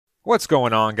What's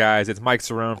going on, guys? It's Mike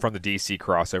Cerrone from the DC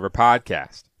Crossover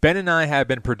Podcast. Ben and I have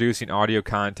been producing audio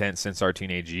content since our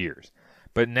teenage years.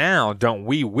 But now, don't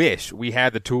we wish we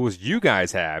had the tools you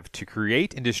guys have to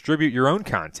create and distribute your own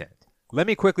content? Let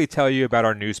me quickly tell you about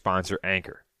our new sponsor,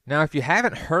 Anchor. Now, if you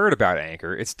haven't heard about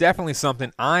Anchor, it's definitely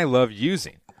something I love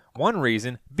using. One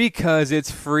reason, because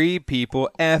it's free, people,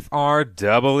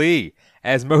 F-R-E-E.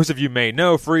 As most of you may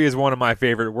know, free is one of my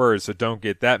favorite words, so don't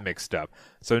get that mixed up.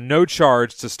 So no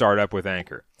charge to start up with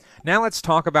Anchor. Now let's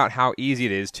talk about how easy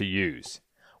it is to use.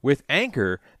 With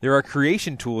Anchor, there are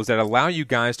creation tools that allow you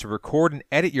guys to record and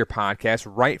edit your podcast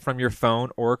right from your phone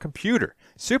or computer.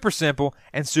 Super simple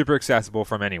and super accessible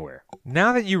from anywhere.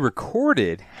 Now that you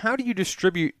recorded, how do you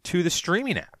distribute to the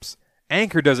streaming apps?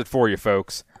 Anchor does it for you,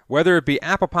 folks. Whether it be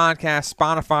Apple Podcasts,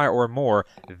 Spotify, or more,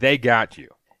 they got you.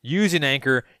 Using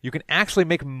Anchor, you can actually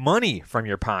make money from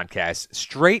your podcast.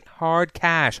 Straight hard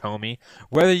cash, homie.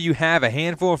 Whether you have a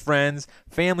handful of friends,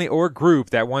 family, or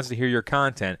group that wants to hear your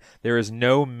content, there is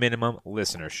no minimum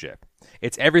listenership.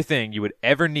 It's everything you would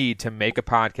ever need to make a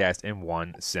podcast in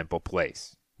one simple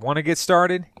place. Want to get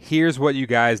started? Here's what you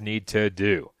guys need to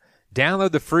do.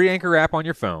 Download the free Anchor app on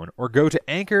your phone or go to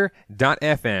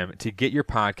anchor.fm to get your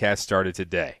podcast started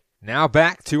today. Now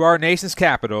back to our nation's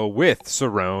capital with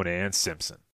Cerrone and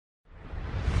Simpson.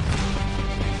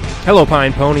 Hello,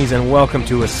 Pine Ponies, and welcome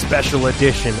to a special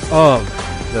edition of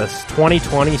the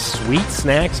 2020 Sweet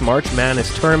Snacks March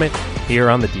Madness Tournament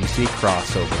here on the DC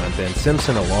Crossover. I'm Ben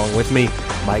Simpson, along with me,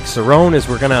 Mike Cerrone, as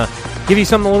we're going to give you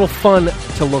something a little fun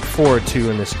to look forward to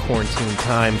in this quarantine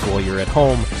times while you're at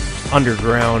home,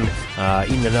 underground,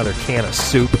 eating another can of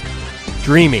soup,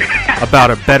 dreaming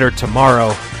about a better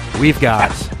tomorrow. We've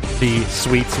got the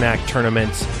Sweet Snack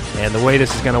Tournament, and the way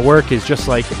this is going to work is just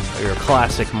like your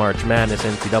classic March Madness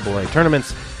NCAA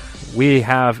tournaments. We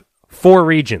have 4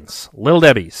 regions: Little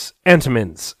Debbie's,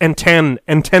 Entenmann's, and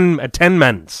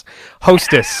Tenmann's,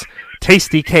 Hostess,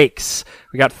 Tasty Cakes.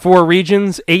 We got 4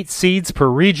 regions, 8 seeds per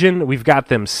region. We've got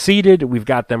them seeded. We've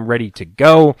got them ready to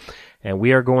go. And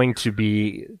we are going to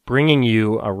be bringing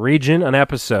you a region, an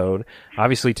episode.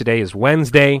 Obviously, today is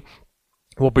Wednesday.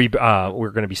 We're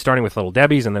going to be starting with Little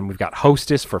Debbie's, and then we've got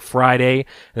Hostess for Friday, and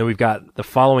then we've got the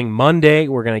following Monday,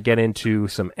 we're going to get into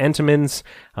some Entenmann's,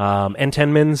 and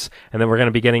then we're going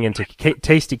to be getting into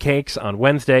Tasty Cakes on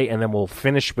Wednesday, and then we'll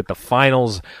finish with the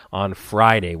finals on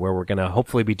Friday, where we're going to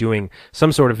hopefully be doing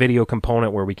some sort of video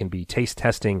component where we can be taste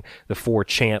testing the 4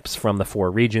 champs from the 4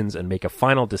 regions and make a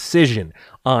final decision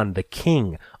on the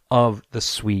king of the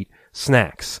sweet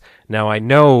snacks. Now, I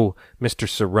know, Mr.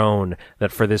 Cerrone,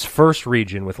 that for this first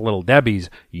region with Little Debbie's,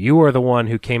 you are the one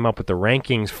who came up with the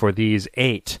rankings for these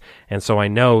 8. And so I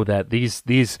know that this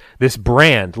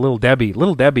brand, Little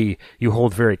Debbie, you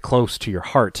hold very close to your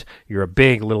heart. You're a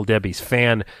big Little Debbie's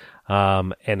fan.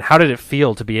 And how did it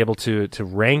feel to be able to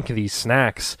rank these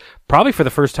snacks, probably for the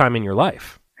first time in your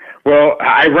life? Well,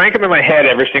 I rank them in my head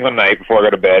every single night before I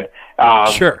go to bed.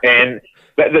 Sure. And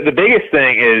the biggest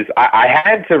thing is I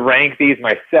had to rank these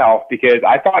myself because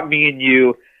I thought me and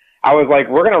you, I was like,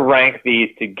 we're going to rank these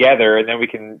together and then we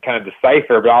can kind of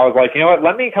decipher. But I was like, you know what,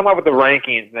 let me come up with the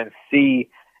rankings and then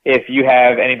see if you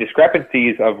have any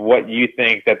discrepancies of what you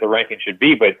think that the ranking should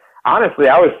be. But honestly,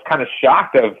 I was kind of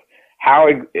shocked of how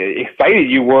excited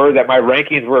you were that my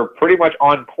rankings were pretty much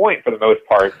on point for the most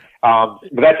part. But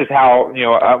that's just how,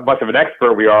 much of an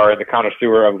expert we are in the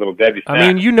connoisseur of Little Debbie snacks. I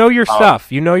mean, you know your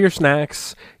stuff. You know your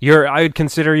snacks. I would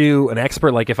consider you an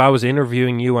expert. Like if I was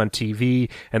interviewing you on TV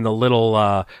and the little,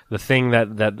 the thing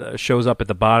that shows up at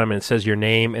the bottom and it says your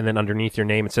name, and then underneath your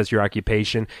name it says your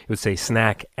occupation, it would say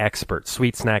snack expert,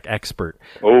 sweet snack expert.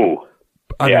 Oh,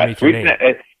 underneath your name.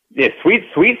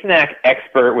 Sweet snack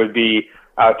expert would be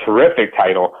a terrific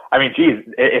title. I mean, geez,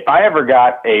 if I ever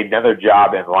got another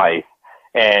job in life,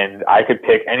 and I could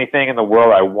pick anything in the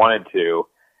world I wanted to,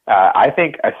 I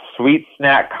think a sweet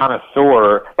snack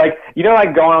connoisseur, like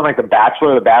going on like The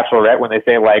Bachelor or The Bachelorette when they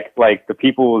say like the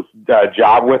people's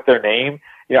job with their name.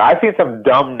 I've seen some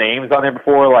dumb names on there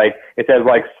before, like it says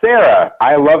like Sarah,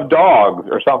 I love dogs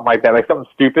or something like that, like something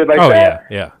stupid like that.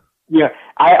 Oh yeah. Yeah,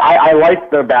 I like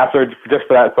The Bachelor just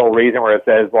for that sole reason, where it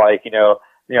says like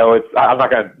it's, I'm not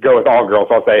gonna go with all girls,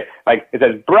 so I'll say like it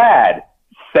says Brad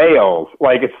sales,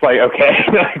 like it's like, okay,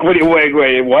 like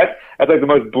wait, what? That's like the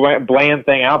most bland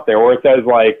thing out there. Or it says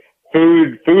like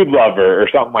food lover or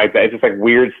something like that. It's just like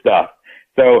weird stuff.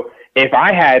 So if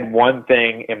I had one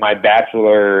thing in my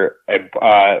bachelor,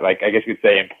 like I guess you could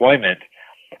say employment,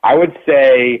 I would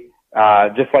say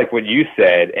just like what you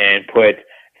said and put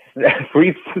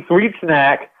sweet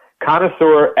snack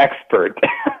connoisseur expert.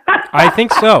 I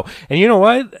think so. And you know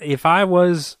what? If I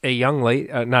was a young lady,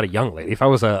 not a young lady, if I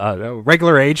was a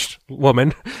regular aged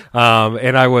woman,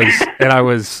 and I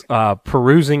was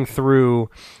perusing through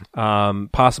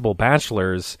possible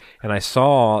bachelors, and I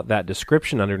saw that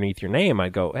description underneath your name,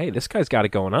 I'd go, hey, this guy's got it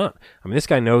going on. I mean, this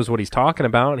guy knows what he's talking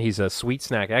about. He's a sweet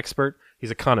snack expert.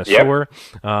 He's a connoisseur.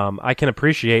 Yep. I can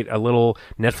appreciate a little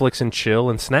Netflix and chill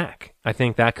and snack. I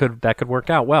think that could work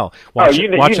out well.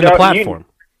 Watching the platform.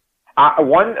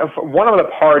 One of the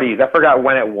parties, I forgot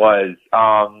when it was.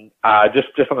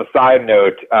 Just on the side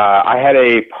note, I had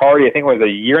a party. I think it was a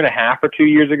year and a half or 2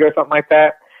 years ago, something like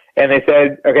that. And they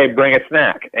said, okay, bring a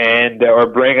snack or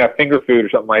bring a finger food or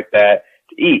something like that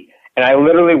to eat. And I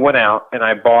literally went out and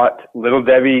I bought Little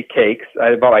Debbie cakes.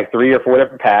 I bought like 3 or 4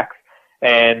 different packs,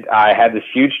 and I had this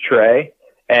huge tray.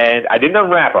 And I didn't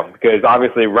unwrap them because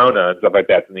obviously Rona and stuff like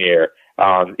that's in the air.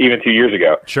 Even 2 years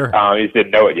ago. Sure. You just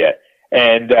didn't know it yet.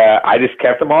 And I just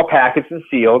kept them all packaged and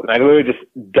sealed, and I literally just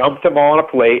dumped them all on a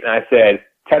plate, and I said,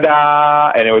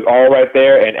 ta-da! And it was all right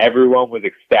there, and everyone was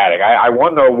ecstatic. I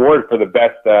won the award for the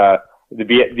best,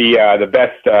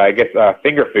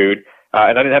 finger food,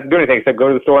 and I didn't have to do anything except go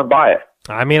to the store and buy it.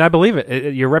 I mean, I believe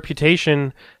it. Your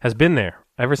reputation has been there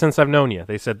ever since I've known you.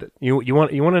 They said that you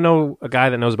want to know a guy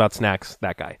that knows about snacks,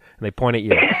 that guy, and they point at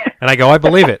you, and I go, I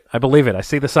believe it. I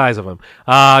see the size of him.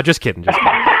 Just kidding.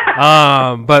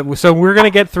 But so we're going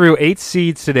to get through 8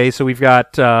 seeds today. So we've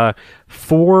got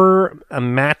 4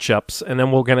 matchups, and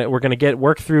then we're going to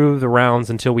work through the rounds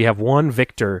until we have one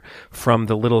victor from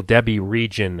the Little Debbie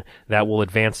region that will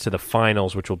advance to the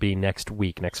finals, which will be next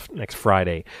week, next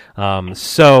Friday.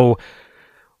 So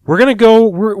we're going to go,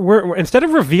 we're instead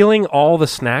of revealing all the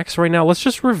snacks right now, let's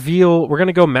just reveal, we're going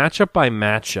to go matchup by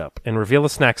matchup and reveal the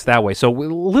snacks that way. So a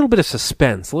little bit of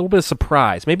suspense, a little bit of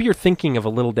surprise. Maybe you're thinking of a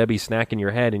Little Debbie snack in your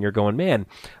head and you're going, man,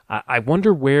 I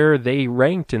wonder where they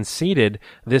ranked and seeded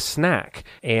this snack.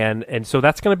 And so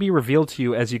that's going to be revealed to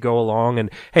you as you go along. And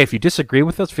hey, if you disagree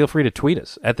with us, feel free to tweet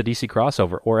us at the DC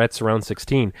Crossover or at Surround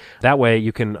 16. That way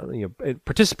you can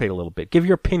participate a little bit, give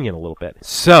your opinion a little bit.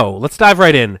 So let's dive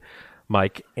right in,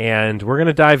 Mike, and we're going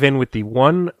to dive in with the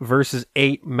 1 versus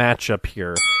 8 matchup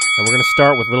here. And we're going to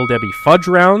start with Little Debbie Fudge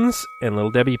Rounds and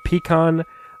Little Debbie Pecan,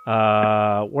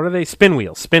 what are they? Spin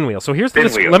wheels. So here's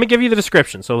let me give you the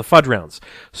description. So the Fudge Rounds.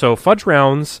 So Fudge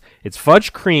Rounds, it's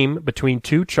fudge cream between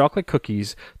 2 chocolate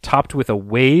cookies topped with a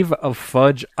wave of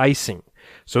fudge icing.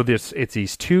 So it's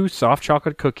these 2 soft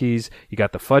chocolate cookies. You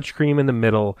got the fudge cream in the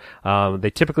middle. They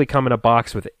typically come in a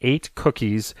box with 8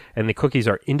 cookies, and the cookies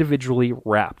are individually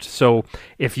wrapped. So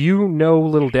if you know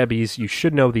Little Debbie's, you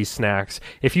should know these snacks.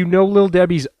 If you know Little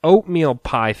Debbie's oatmeal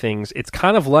pie things, it's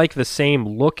kind of like the same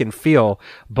look and feel,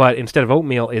 but instead of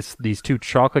oatmeal, it's these 2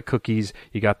 chocolate cookies.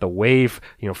 You got the wave,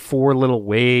 4 little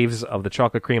waves of the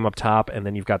chocolate cream up top, and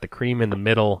then you've got the cream in the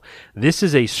middle. This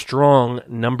is a strong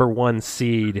number 1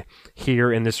 seed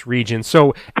here in this region.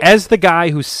 So as the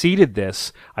guy who seeded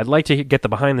this, I'd like to get the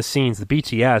behind the scenes, the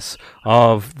BTS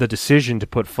of the decision to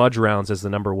put Fudge Rounds as the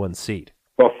number 1 seed.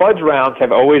 Well, Fudge Rounds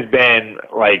have always been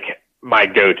like my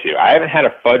go-to. I haven't had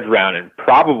a Fudge Round in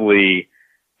probably,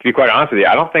 to be quite honest with you,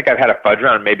 I don't think I've had a Fudge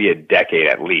Round in maybe a decade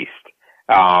at least.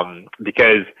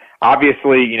 Because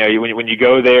obviously, when you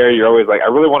go there, you're always like, I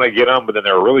really want to get them, but then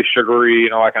they're really sugary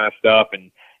and all that kind of stuff.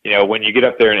 And, when you get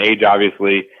up there in age,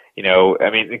 obviously,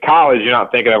 in college, you're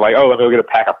not thinking of like, oh, let me go get a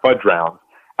pack of Fudge Rounds.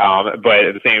 But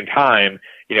at the same time,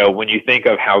 when you think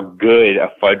of how good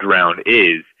a Fudge Round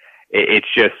is, it's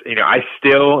just, I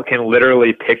still can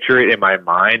literally picture it in my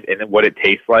mind and what it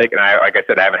tastes like. And like I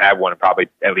said, I haven't had one in probably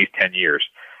at least 10 years.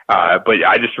 But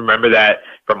I just remember that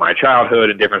from my childhood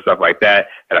and different stuff like that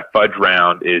a Fudge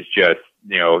Round is just,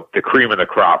 the cream of the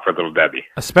crop for Little Debbie.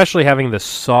 Especially having the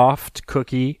soft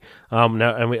cookie.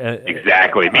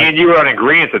 Exactly. Me and you were on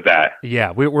agreement with that. Yeah,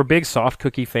 we're big soft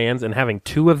cookie fans, and having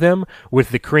 2 of them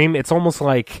with the cream, it's almost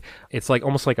like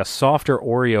a softer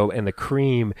Oreo, and the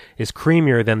cream is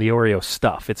creamier than the Oreo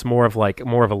stuff. It's more of a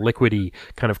liquidy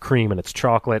kind of cream, and it's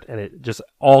chocolate, and it just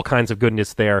all kinds of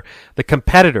goodness there. The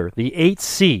competitor, the 8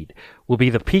 seed, will be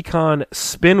the Pecan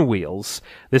Spin Wheels.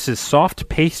 This is soft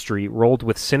pastry rolled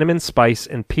with cinnamon spice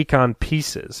and pecan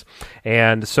pieces.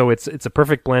 And so it's a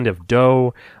perfect blend of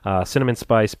dough, cinnamon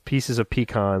spice, pieces of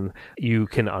pecan. You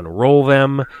can unroll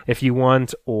them if you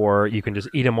want, or you can just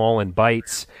eat them all in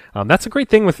bites. That's a great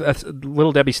thing with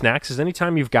Little Debbie snacks is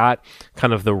anytime you've got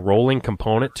kind of the rolling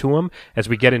component to them. As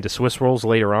we get into Swiss rolls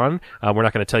later on, we're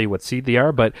not going to tell you what seed they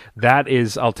are, but that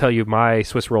is, I'll tell you my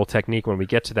Swiss roll technique when we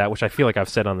get to that, which I feel like I've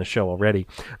said on the show already. already.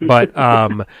 But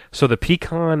so the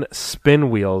pecan spin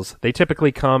wheels, they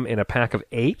typically come in a pack of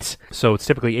 8. So it's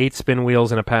typically 8 spin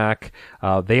wheels in a pack.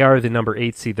 They are the number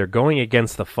 8 seed. They're going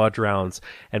against the Fudge Rounds.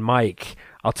 And Mike,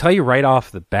 I'll tell you right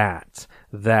off the bat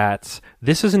that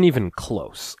this isn't even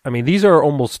close. I mean, these are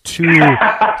almost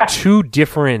two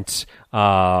different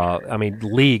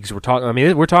leagues. We're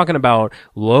talking about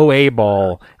low A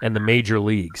ball and the major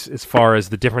leagues as far as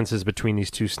the differences between these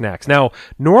two snacks. Now,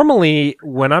 normally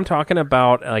when I'm talking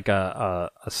about like a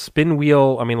spin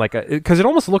wheel, I mean because it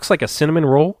almost looks like a cinnamon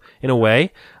roll in a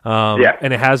way.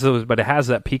 And it has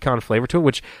that pecan flavor to it,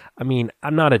 which, I mean,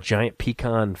 I'm not a giant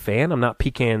pecan fan. I'm not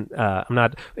pecan,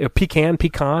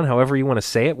 however you want to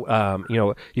say it.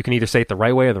 You can either say it the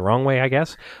right way or the wrong way, I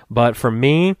guess. But for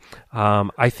me,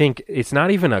 I think it's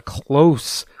not even a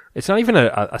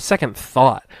second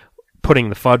thought putting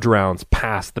the Fudge Rounds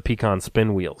past the pecan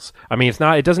spin wheels. I mean,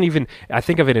 I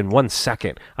think of it in 1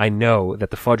 second. I know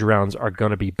that the Fudge Rounds are going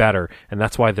to be better, and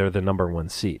that's why they're the number 1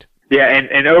 seed. Yeah,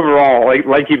 and overall,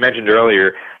 like you mentioned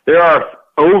earlier, there are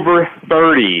over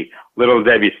 30 Little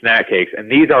Debbie snack cakes,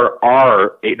 and these are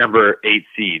our number 8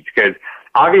 seeds, because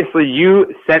obviously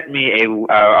you sent me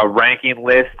a ranking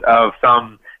list of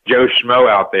some Joe Schmo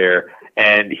out there,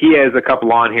 and he has a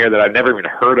couple on here that I've never even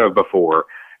heard of before.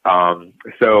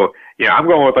 So, I'm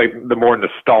going with like the more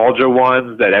nostalgia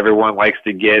ones that everyone likes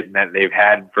to get and that they've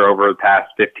had for over the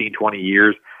past 15, 20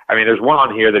 years. I mean, there's one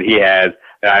on here that he has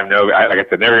that like I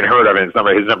said, never even heard of, and it's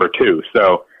his number 2.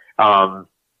 So,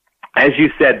 as you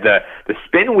said, the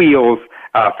spin wheels,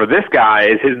 for this guy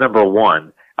is his number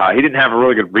 1. He didn't have a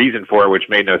really good reason for it, which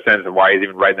made no sense of why he's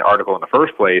even writing the article in the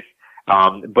first place.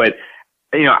 But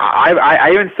I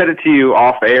even said it to you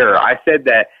off air. I said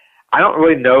that I don't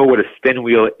really know what a spin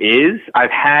wheel is.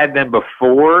 I've had them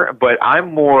before, but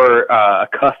I'm more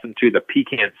accustomed to the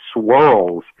pecan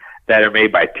swirls that are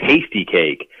made by Tasty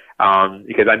Cake,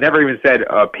 because I never even said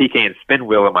a pecan spin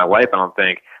wheel in my life, I don't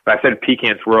think. But I said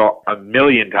pecan swirl a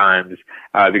million times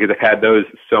because I've had those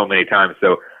so many times.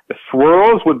 So the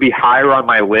swirls would be higher on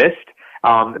my list,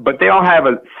 but they all have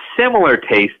a similar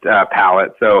taste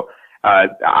palette. So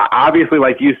obviously,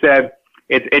 like you said,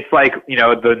 it's like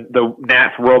the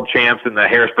Nats World Champs and the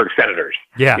Harrisburg Senators.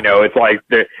 Yeah, it's like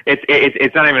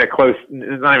it's not even a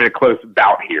close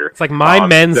bout here. It's like my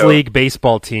men's league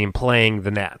baseball team playing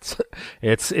the Nats.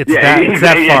 It's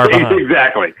that far behind.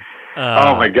 Exactly.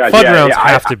 Oh my God! Fudge rounds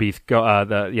have to be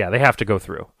they have to go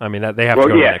through. I mean, they have to go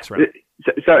to the next round.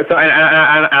 So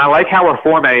I like how we're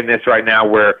formatting this right now,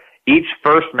 where each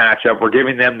first matchup we're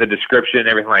giving them the description and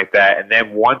everything like that, and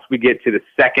then once we get to the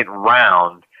second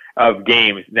round of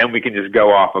games, then we can just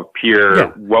go off of pure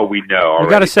what we know. We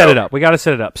got to set it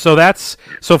up.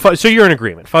 So you're in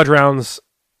agreement. Fudge rounds.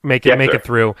 Make it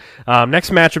through. Next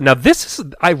matchup. Now,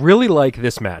 I really like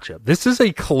this matchup. This is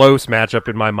a close matchup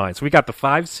in my mind. So we got the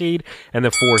 5 seed and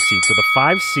the 4 seed. So the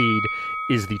 5 seed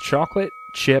is the chocolate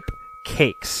chip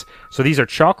cakes. So these are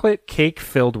chocolate cake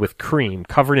filled with cream,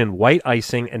 covered in white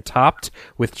icing and topped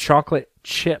with chocolate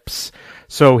chips.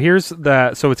 So it's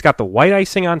got the white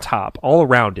icing on top, all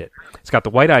around it. It's got the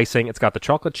white icing, it's got the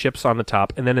chocolate chips on the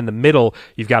top, and then in the middle,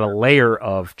 you've got a layer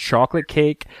of chocolate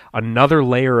cake, another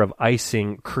layer of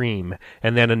icing cream,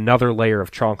 and then another layer of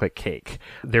chocolate cake.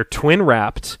 They're twin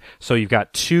wrapped, so you've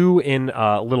got 2 in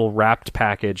a little wrapped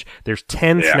package. There's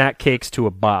 10 snack cakes to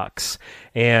a box.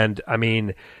 And, I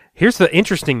mean, here's the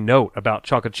interesting note about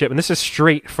chocolate chip, and this is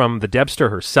straight from the Debster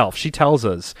herself. She tells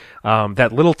us,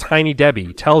 that little tiny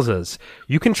Debbie tells us,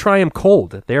 you can try them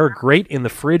cold. They are great in the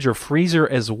fridge or freezer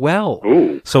as well.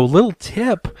 Ooh. So little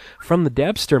tip from the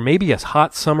Debster, maybe a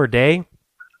hot summer day,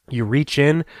 you reach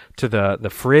in to the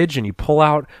fridge and you pull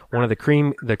out one of the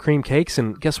cream cakes,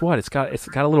 and guess what? It's got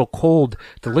a little cold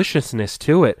deliciousness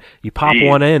to it. You pop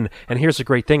one in, and here's the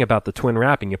great thing about the twin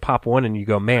wrapping. You pop one and you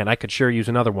go, man, I could sure use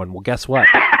another one. Well, guess what?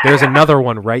 There's another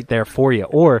one right there for you.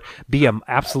 Or be an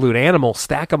absolute animal,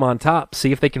 stack them on top,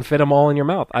 see if they can fit them all in your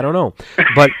mouth. I don't know.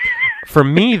 But for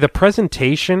me, the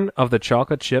presentation of the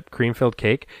chocolate chip cream-filled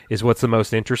cake is what's the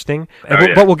most interesting.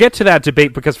 But we'll get to that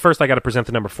debate, because first I got to present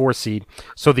the number 4 seed.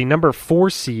 So the number 4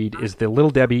 seed is the Little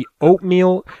Debbie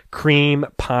oatmeal cream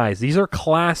pies. These are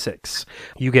classics.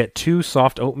 You get 2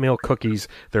 soft oatmeal cookies.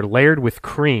 They're layered with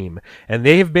cream, and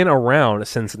they have been around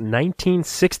since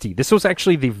 1960. This was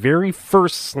actually the very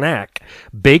first snack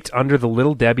baked under the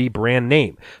Little Debbie brand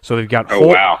name. So they've got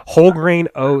whole grain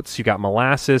oats, you've got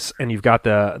molasses, and you've got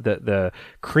the the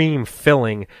cream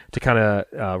filling to kind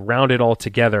of round it all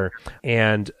together.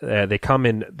 And they come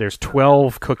in, there's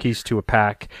 12 cookies to a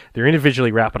pack. They're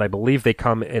individually wrapped, but I believe they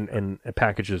come in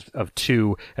packages of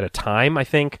 2 at a time, I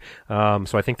think.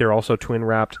 So I think they're also twin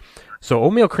wrapped. So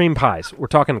oatmeal cream pies, we're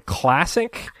talking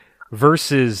classic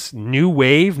versus new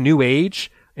wave, new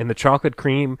age in the chocolate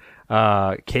cream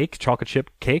chocolate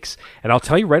chip cakes. And I'll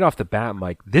tell you right off the bat,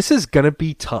 Mike, this is going to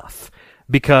be tough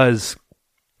because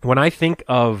when I think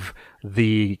of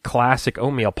the classic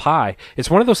oatmeal pie, it's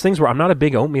one of those things where I'm not a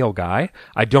big oatmeal guy.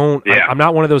 I'm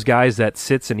not one of those guys that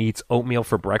sits and eats oatmeal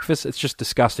for breakfast. It's just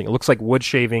disgusting. It looks like wood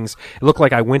shavings. It looked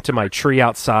like I went to my tree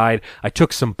outside. I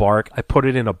took some bark. I put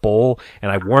it in a bowl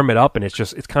and I warm it up, and it's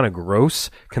kind of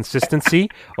gross consistency.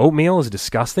 Oatmeal is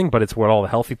disgusting, but it's what all the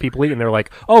healthy people eat. And they're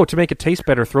like, oh, to make it taste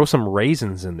better, throw some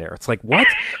raisins in there. It's like, what?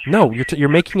 No, you're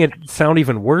making it sound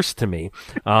even worse to me.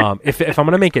 If I'm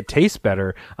going to make it taste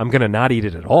better, I'm going to not eat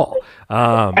it at all.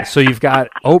 So you've got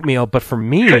oatmeal, but for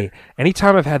me,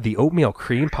 anytime I've had the oatmeal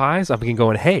cream pies, I've been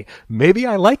going, hey, maybe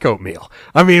I like oatmeal.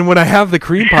 I mean, when I have the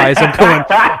cream pies, I'm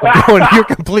going, you're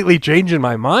completely changing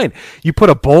my mind. You put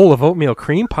a bowl of oatmeal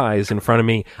cream pies in front of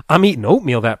me, I'm eating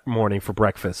oatmeal that morning for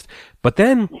breakfast. But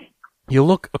then you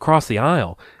look across the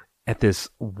aisle at this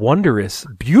wondrous,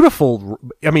 beautiful.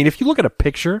 I mean, if you look at a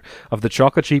picture of the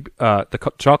chocolate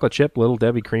chip Little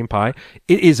Debbie cream pie,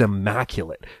 it is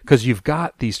immaculate because you've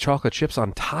got these chocolate chips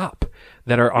on top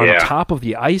that are on top of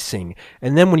the icing,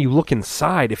 and then when you look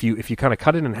inside, if you kind of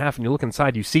cut it in half and you look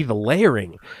inside, you see the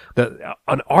layering.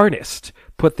 An artist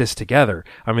put this together.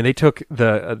 I mean, they took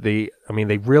they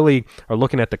really are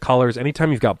looking at the colors.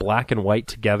 Anytime you've got black and white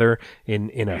together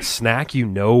in a snack, you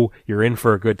know you're in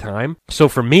for a good time. So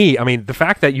for me, I mean, the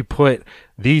fact that you put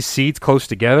these seeds close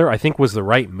together, I think was the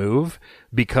right move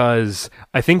because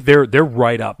I think they're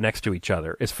right up next to each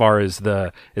other as far as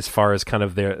kind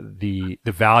of the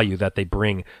value that they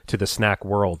bring to the snack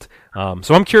world.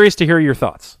 So I'm curious to hear your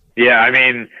thoughts. Yeah, I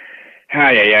mean,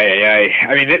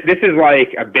 I mean, this is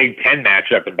like a Big Ten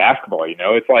matchup in basketball. You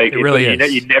know, it's like it really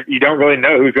is. You don't really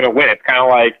know who's going to win. It's kind of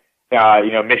like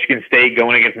Michigan State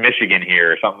going against Michigan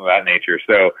here or something of that nature.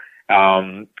 So,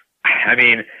 I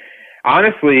mean,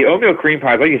 honestly, oatmeal cream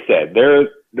pies, like you said, they're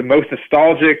the most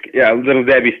nostalgic Little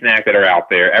Debbie snack that are out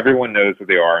there. Everyone knows what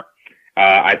they are.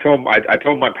 I told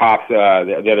my pops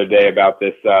the other day about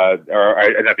this, or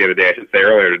not the other day, I should say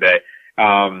earlier today,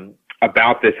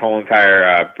 about this whole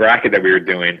entire bracket that we were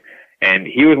doing, and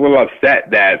he was a little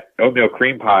upset that oatmeal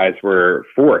cream pies were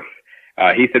fourth.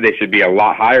 He said they should be a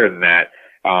lot higher than that.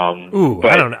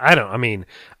 But,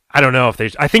 I don't know if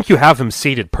they. I think you have them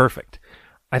seated perfect.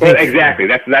 Exactly.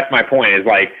 That's my point. Is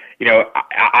like, you know,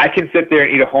 I can sit there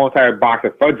and eat a whole entire box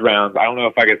of fudge rounds. I don't know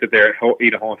if I could sit there and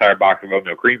eat a whole entire box of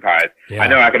oatmeal cream pies. Yeah. I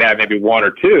know I could have maybe one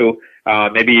or two,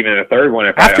 maybe even a third one.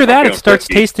 After that, it starts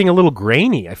tasting a little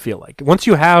grainy, I feel like. Once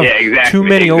you have too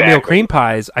many oatmeal cream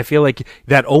pies, I feel like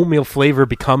that oatmeal flavor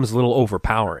becomes a little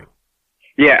overpowering.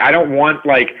 Yeah, I don't want,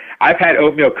 like, I've had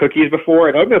oatmeal cookies before,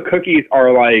 and oatmeal cookies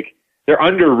are like, they're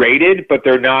underrated, but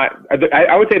they're not,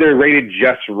 I would say they're rated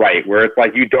just right, where it's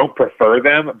like you don't prefer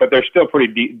them, but they're still pretty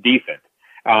decent.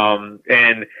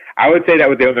 And I would say that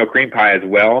with the oatmeal cream pie as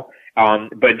well.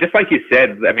 But just like you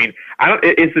said, I mean,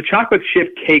 is the chocolate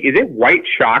chip cake, is it white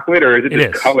chocolate or is it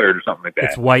just colored or something like that?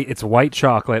 It's white. It's white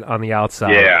chocolate on the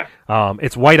outside. Yeah.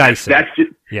 It's white icing. That's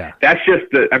just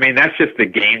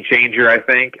the game changer, I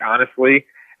think, honestly.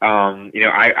 You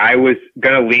know, I was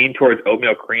going to lean towards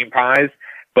oatmeal cream pies,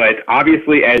 but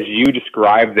obviously as you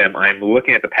described them, I'm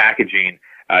looking at the packaging,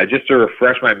 just to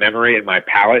refresh my memory and my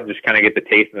palate and just kind of get the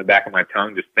taste in the back of my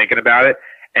tongue, just thinking about it.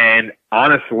 And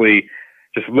honestly,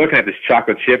 just looking at this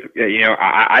chocolate chip, you know,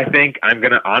 I think I'm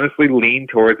going to honestly lean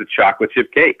towards the chocolate chip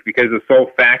cake because the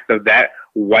sole fact of that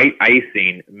white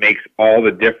icing makes all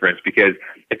the difference. Because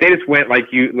if they just went like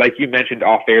you mentioned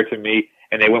off air to me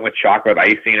and they went with chocolate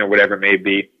icing or whatever it may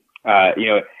be, you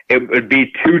know, it would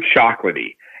be too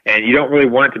chocolatey. And you don't really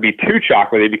want it to be too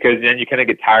chocolatey because then you kind of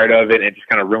get tired of it and it just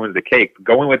kind of ruins the cake.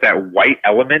 Going with that white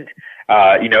element,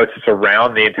 you know, to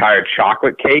surround the entire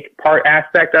chocolate cake part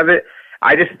aspect of it,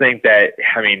 I just think that,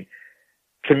 I mean,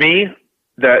 to me,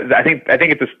 I think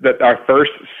it's our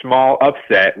first small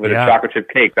upset with the chocolate chip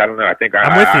cakes. I don't know. I think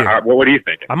I'm with you. What do you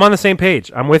think? I'm on the same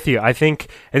page. I'm with you. I think,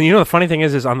 and you know, the funny thing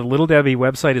is on the Little Debbie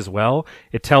website as well,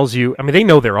 it tells you, I mean, they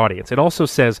know their audience. It also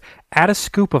says, add a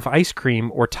scoop of ice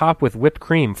cream or top with whipped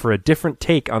cream for a different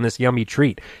take on this yummy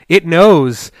treat. It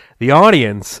knows the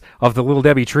audience of the Little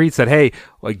Debbie treats that, hey,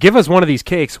 give us one of these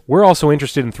cakes. We're also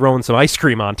interested in throwing some ice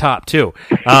cream on top too.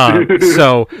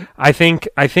 So I think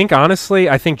honestly,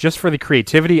 just for the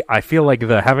creativity, I feel like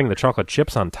having the chocolate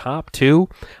chips on top too.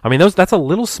 I mean, that's a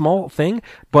little small thing,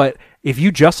 but if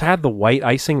you just had the white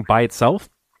icing by itself,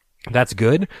 that's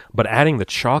good, but adding the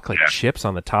chocolate chips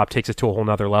on the top takes it to a whole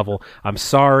nother level. I'm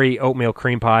sorry, oatmeal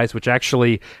cream pies, which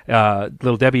actually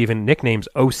Little Debbie even nicknames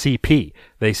OCP.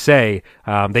 They say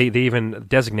they even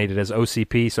designate it as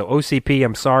OCP. So OCP,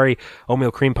 I'm sorry, oatmeal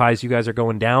cream pies, you guys are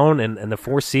going down, and the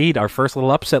 4 seed, our first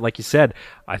little upset, like you said.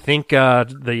 I think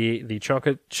the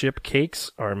chocolate chip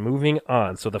cakes are moving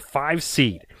on. So the 5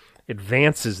 seed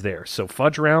advances there. So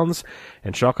fudge rounds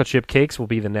and chocolate chip cakes will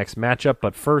be the next matchup.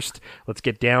 But first, let's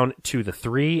get down to the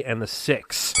 3 and the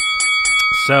 6.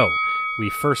 So we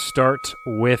first start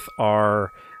with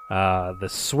our the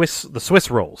Swiss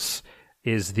rolls.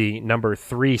 Is the number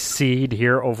 3 seed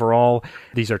here overall.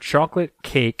 These are chocolate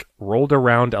cake rolled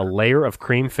around a layer of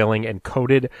cream filling and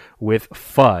coated with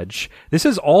fudge. This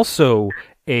is also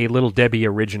a Little Debbie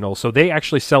original. So they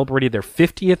actually celebrated their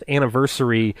 50th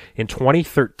anniversary in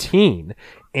 2013,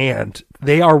 and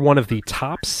they are one of the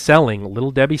top-selling Little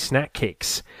Debbie snack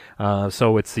cakes.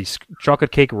 So it's the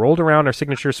chocolate cake rolled around our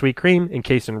signature sweet cream,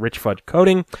 encased in rich fudge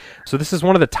coating. So this is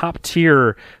one of the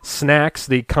top-tier snacks.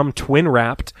 They come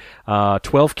twin-wrapped,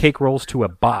 12 cake rolls to a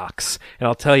box. And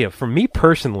I'll tell you, for me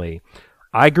personally,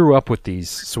 I grew up with these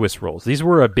Swiss rolls. These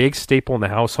were a big staple in the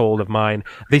household of mine.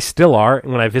 They still are.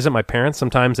 And when I visit my parents,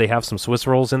 sometimes they have some Swiss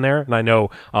rolls in there, and I know,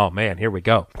 oh man, here we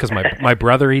go. Because my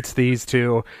brother eats these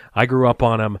too. I grew up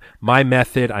on them. My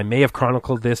method, I may have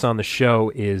chronicled this on the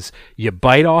show, is you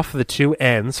bite off the 2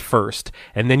 ends first,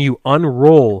 and then you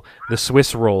unroll the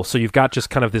Swiss roll. So you've got just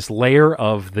kind of this layer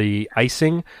of the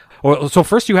icing. So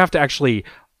first you have to actually...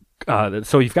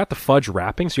 so you've got the fudge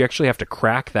wrapping, so you actually have to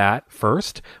crack that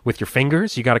first with your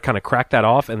fingers. You got to kind of crack that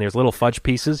off, and there's little fudge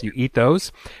pieces. You eat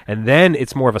those, and then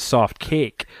it's more of a soft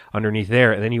cake underneath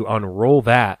there, and then you unroll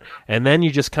that, and then you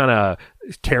just kind of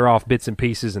tear off bits and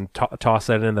pieces and toss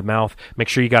that in the mouth. Make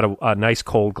sure you got a nice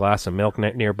cold glass of milk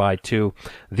nearby too.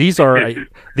 These are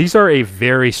a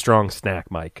very strong snack,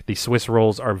 Mike. The Swiss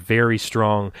rolls are very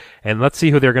strong, and let's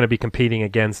see who they're going to be competing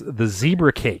against. The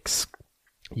zebra cakes.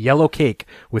 Yellow cake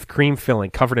with cream filling,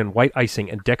 covered in white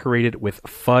icing and decorated with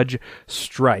fudge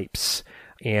stripes.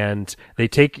 And they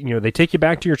take you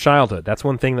back to your childhood. That's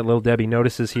one thing that Little Debbie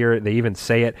notices here. They even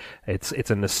say it. It's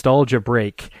a nostalgia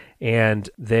break, and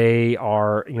they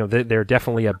are, they're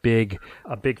definitely a big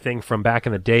thing from back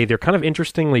in the day. They're kind of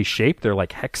interestingly shaped. They're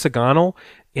like hexagonal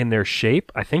in their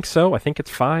shape. I think so. I think it's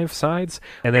 5 sides.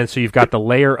 And then so you've got the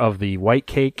layer of the white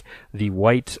cake, the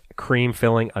white cream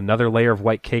filling, another layer of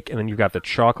white cake, and then you've got the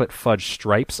chocolate fudge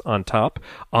stripes on top,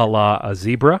 a la a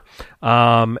zebra.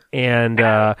 They're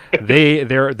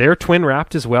twin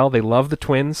wrapped as well. They love the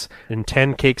twins, and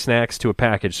 10 cake snacks to a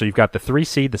package. So you've got the 3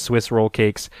 seed, the Swiss roll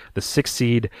cakes, the 6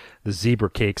 seed, the zebra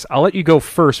cakes. I'll let you go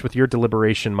first with your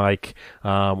deliberation, Mike.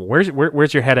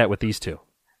 Where's your head at with these two?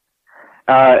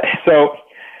 So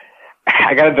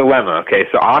I got a dilemma. Okay,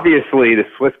 so obviously the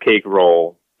Swiss cake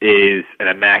roll is an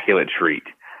immaculate treat.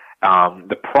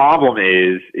 The problem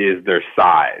is their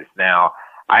size. Now,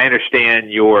 I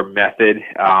understand your method,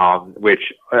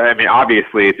 which, I mean,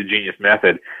 obviously it's a genius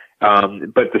method,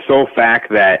 but the sole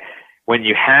fact that when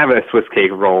you have a Swiss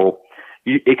cake roll,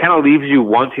 it kind of leaves you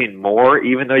wanting more,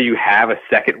 even though you have a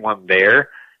second one there,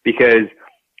 because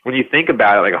when you think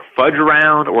about it, like a fudge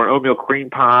round or an oatmeal cream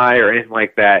pie or anything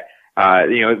like that,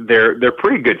 they're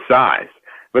pretty good size.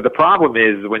 But the problem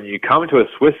is when you come to a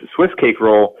Swiss cake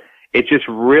roll, it just,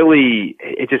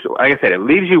 like I said, it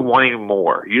leaves you wanting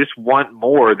more. You just want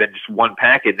more than just one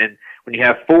packet. And then when you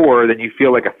have 4, then you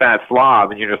feel like a fat slob,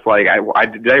 and you're just like,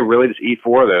 did I really just eat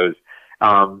 4 of those?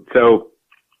 So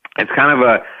it's kind of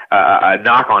a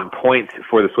knock on points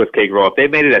for the Swiss cake roll. If they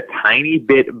made it a tiny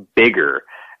bit bigger,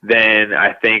 then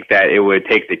I think that it would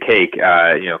take the cake,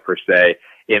 per se,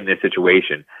 in this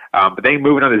situation. But then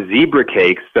moving on to zebra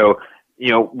cakes, so,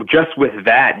 just with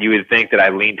that, you would think that I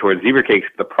lean towards zebra cakes.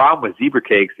 The problem with zebra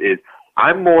cakes is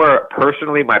my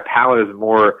palate is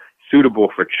more suitable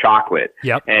for chocolate.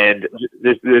 Yep. And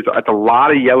there's a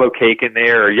lot of yellow cake in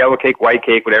there, or yellow cake, white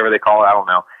cake, whatever they call it, I don't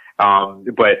know.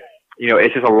 But,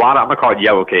 it's just a lot of, I'm going to call it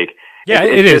yellow cake. Yeah,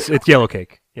 it is. It's yellow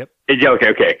cake. Yep. It's yellow cake,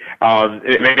 okay.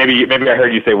 Maybe I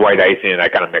heard you say white icing and I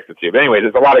kind of mixed the two. But anyways,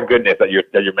 there's a lot of goodness that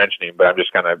you're mentioning, but I'm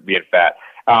just kind of being fat.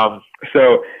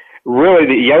 So really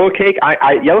the yellow cake,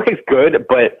 yellow cake's good,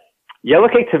 but yellow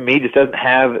cake to me just doesn't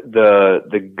have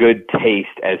the good taste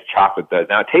as chocolate does.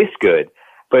 Now it tastes good,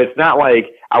 but it's not like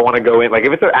I want to go in, like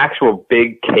if it's an actual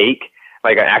big cake,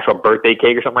 like an actual birthday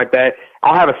cake or something like that,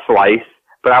 I'll have a slice,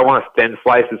 but I want a thin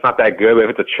slice. It's not that good. But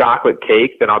if it's a chocolate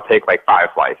cake, then I'll take like 5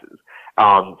 slices.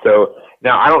 So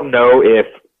now I don't know if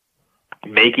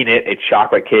making it a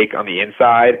chocolate cake on the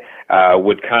inside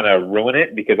would kind of ruin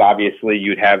it, because obviously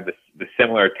you'd have the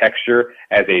similar texture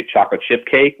as a chocolate chip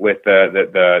cake with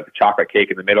the chocolate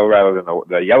cake in the middle rather than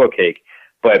the yellow cake.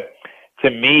 But to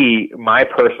me, my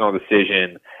personal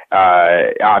decision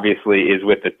obviously is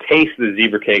with the taste of the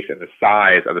zebra cakes and the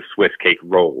size of the Swiss cake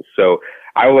rolls. So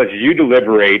I will let you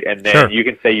deliberate, and then you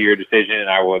can say your decision, and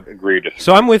I will agree to.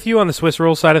 So I'm with you on the Swiss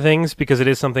roll side of things, because it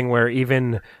is something where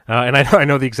even, and I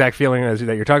know the exact feeling that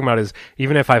you're talking about is,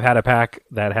 even if I've had a pack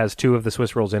that has 2 of the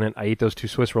Swiss rolls in it, I eat those 2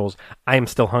 Swiss rolls, I am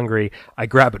still hungry. I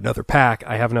grab another pack,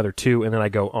 I have another 2, and then I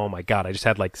go, oh my God, I just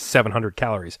had like 700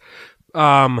 calories.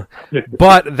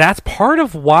 But that's part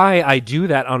of why I do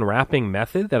that unwrapping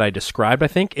method that I described, I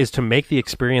think, is to make the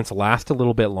experience last a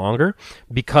little bit longer,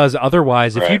 because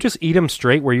otherwise, if you just eat them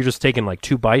straight, where you're just taking like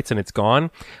 2 bites and it's gone,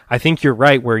 I think you're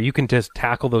right, where you can just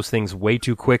tackle those things way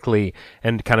too quickly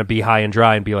and kind of be high and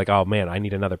dry and be like, oh man, I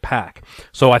need another pack.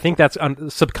 So I think that's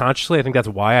subconsciously, I think that's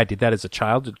why I did that as a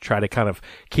child, to try to kind of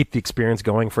keep the experience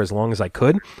going for as long as I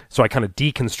could. So I kind of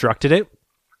deconstructed it.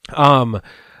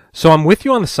 So I'm with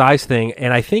you on the size thing,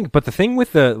 and I think, but the thing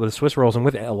with the Swiss rolls and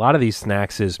with a lot of these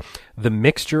snacks is the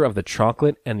mixture of the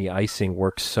chocolate and the icing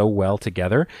works so well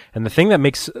together. And the thing that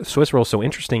makes Swiss rolls so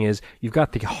interesting is you've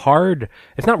got the hard,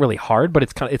 it's not really hard, but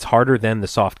it's harder than the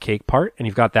soft cake part, and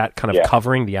you've got that kind of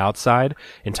covering the outside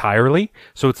entirely.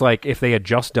 So it's like, if they had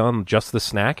just done just the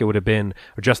snack, it would have been,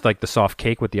 or just like the soft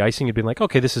cake with the icing, you'd be like,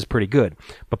 okay, this is pretty good.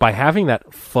 But by having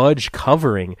that fudge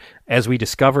covering, as we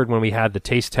discovered when we had the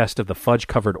taste test of the fudge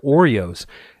covered Oreos,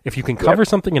 if you can cover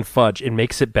something in fudge, it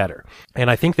makes it better. And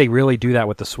I think they really do that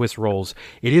with the Swiss rolls.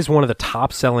 It is one of the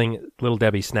top selling Little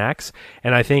Debbie snacks.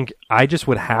 And I think I just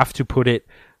would have to put it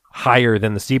higher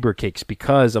than the zebra cakes,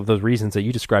 because of those reasons that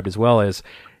you described, as well as,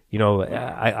 you know,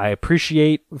 I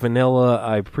appreciate vanilla.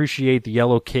 I appreciate the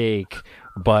yellow cake.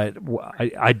 But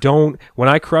I don't, when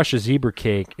I crush a zebra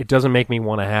cake, it doesn't make me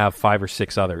want to have 5 or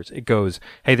 6 others. It goes,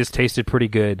 hey, this tasted pretty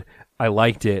good. I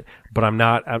liked it, but I'm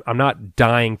not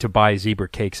dying to buy zebra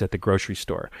cakes at the grocery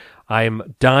store.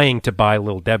 I'm dying to buy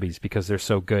Little Debbie's because they're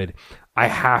so good. I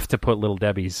have to put Little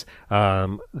Debbie's,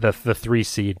 the 3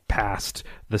 seed past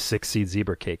the 6 seed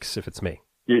zebra cakes if it's me.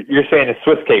 You're saying a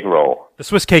Swiss cake roll. The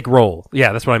Swiss cake roll.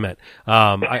 Yeah, that's what I meant.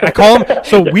 I call them,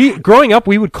 so growing up,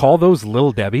 we would call those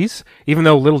Little Debbie's, even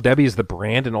though Little Debbie is the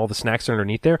brand and all the snacks are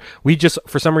underneath there. We just,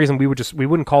 for some reason, we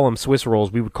wouldn't call them Swiss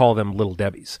rolls. We would call them Little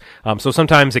Debbie's. So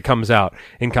sometimes it comes out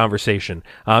in conversation.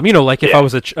 You know, like if I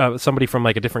was somebody from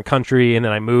like a different country and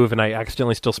then I move and I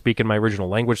accidentally still speak in my original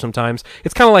language sometimes,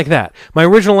 it's kind of like that. My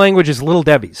original language is Little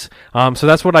Debbie's. So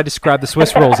that's what I describe the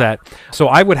Swiss rolls at. So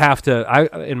I would have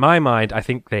to, in my mind, I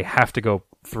think they have to go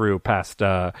through past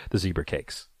the zebra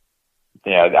cakes.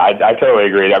 Yeah, I totally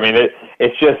agree. I mean,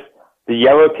 it's just the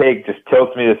yellow cake just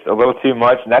tilts me just a little too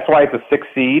much, and that's why it's a 6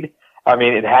 seed. I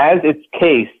mean, it has its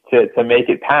case to make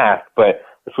it pass, but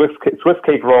the Swiss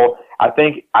cake roll, I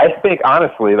think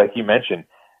honestly, like you mentioned,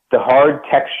 the hard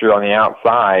texture on the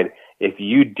outside, if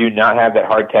you do not have that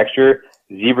hard texture,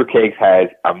 zebra cakes has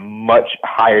a much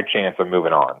higher chance of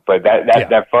moving on. But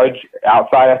that fudge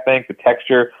outside, I think, the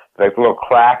texture, like a little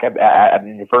crack at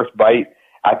your first bite,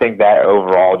 I think that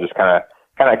overall just kind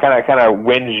of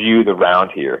wins you the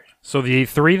round here. So the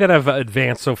 3 that have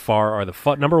advanced so far are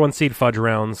the number 1 seed fudge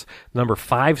rounds, number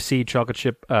 5 seed chocolate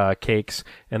chip cakes,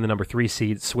 and the number 3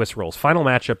 seed Swiss rolls. Final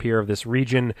matchup here of this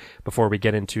region before we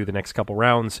get into the next couple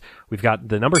rounds. We've got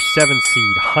the number 7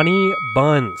 seed honey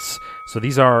buns. So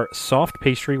these are soft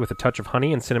pastry with a touch of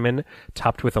honey and cinnamon,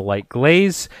 topped with a light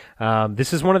glaze.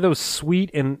 This is one of those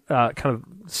sweet and kind of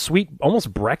sweet,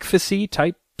 almost breakfasty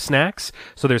type snacks.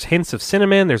 So there's hints of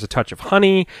cinnamon, there's a touch of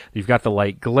honey, you've got the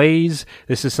light glaze.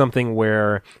 This is something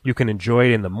where you can enjoy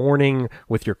it in the morning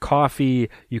with your coffee,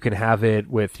 you can have it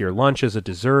with your lunch as a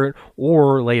dessert,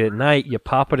 or late at night you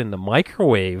pop it in the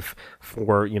microwave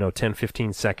for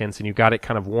 10-15 seconds and you got it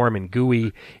kind of warm and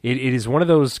gooey. It is one of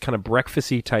those kind of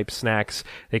breakfasty type snacks.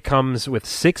 It comes with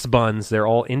 6 buns, they're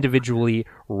all individually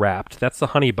wrapped. That's the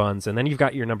honey buns. And then you've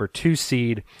got your number 2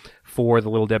 seed for the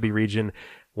Little Debbie region.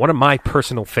 One of my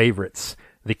personal favorites,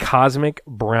 the Cosmic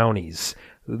Brownies.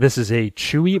 This is a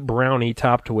chewy brownie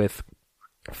topped with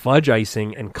fudge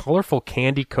icing and colorful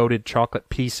candy-coated chocolate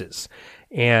pieces.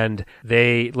 And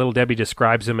Little Debbie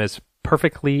describes them as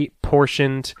perfectly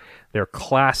portioned. They're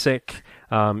classic.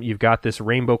 You've got this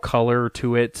rainbow color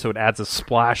to it, so it adds a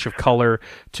splash of color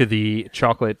to the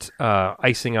chocolate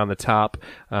icing on the top.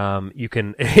 You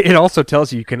can. It also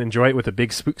tells you can enjoy it with a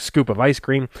big scoop of ice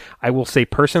cream. I will say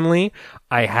personally,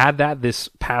 I had that this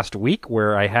past week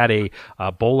where I had a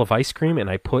bowl of ice cream and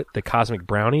I put the Cosmic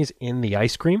Brownies in the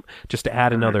ice cream just to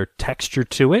add another texture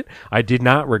to it. I did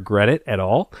not regret it at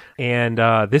all. And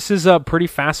this is a pretty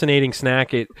fascinating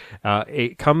snack.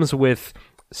 It comes with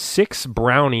 6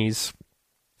 brownies.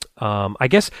 I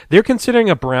guess they're considering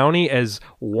a brownie as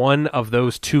one of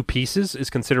those 2 pieces is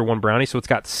considered one brownie. So it's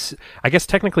got, I guess,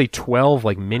 technically 12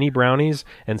 like mini brownies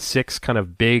and 6 kind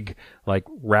of big like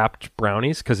wrapped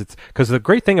brownies. Because the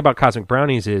great thing about Cosmic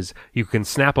Brownies is you can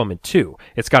snap them in 2.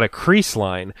 It's got a crease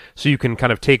line, so you can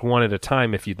kind of take one at a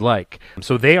time if you'd like.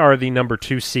 So they are the number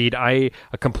 2 seed. I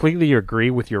completely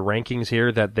agree with your rankings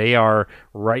here that they are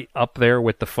right up there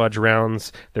with the fudge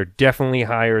rounds. They're definitely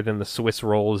higher than the Swiss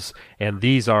rolls, and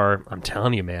these are, I'm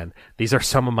telling you, man, these are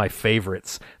some of my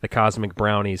favorites, the Cosmic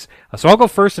Brownies. So I'll go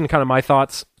first in kind of my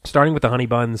thoughts, starting with the honey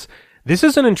buns. This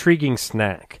is an intriguing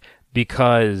snack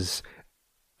because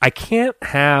I can,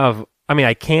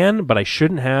 but I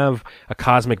shouldn't have a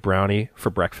Cosmic Brownie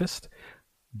for breakfast.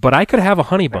 But I could have a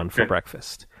honey bun for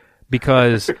breakfast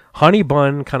because honey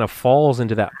bun kind of falls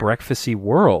into that breakfasty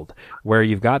world where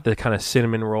you've got the kind of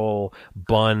cinnamon roll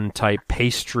bun type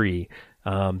pastry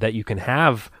that you can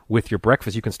have with your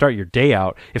breakfast. You can start your day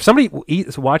out. If somebody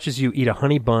watches you eat a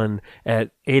honey bun at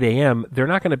 8 a.m., they're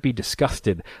not going to be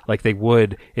disgusted like they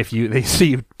would if they see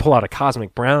you pull out a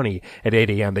Cosmic Brownie at 8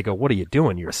 a.m. They go, "What are you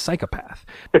doing? You're a psychopath."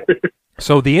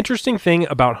 So the interesting thing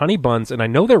about honey buns, and I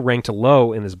know they're ranked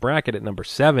low in this bracket at number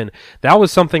 7, that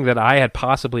was something that I had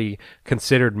possibly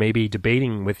considered maybe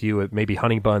debating with you, maybe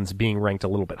honey buns being ranked a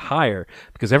little bit higher,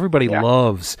 because everybody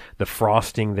loves the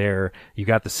frosting there. You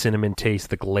got the cinnamon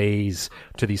taste, the glaze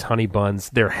to these honey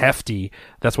buns. They're hefty.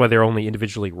 That's why they're only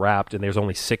individually wrapped, and there's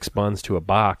only 6 buns to a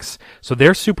box. So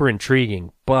they're super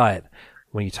intriguing, but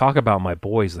when you talk about my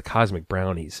boys, the Cosmic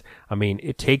Brownies, I mean,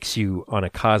 it takes you on a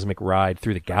cosmic ride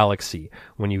through the galaxy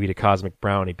when you eat a Cosmic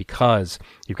Brownie because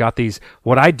you've got these.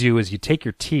 What I do is you take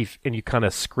your teeth and you kind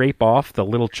of scrape off the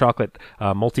little chocolate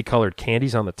multicolored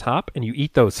candies on the top and you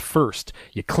eat those first.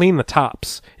 You clean the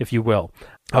tops, if you will,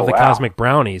 of the Cosmic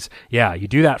Brownies. Yeah, you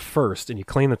do that first and you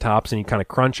clean the tops and you kind of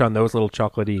crunch on those little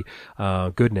chocolatey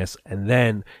goodness, and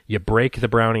then you break the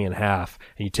brownie in half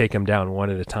and you take them down one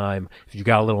at a time. If you've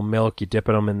got a little milk, you dip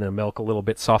them in the milk a little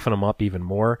bit, soften them up even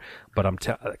more. But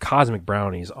Cosmic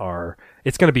Brownies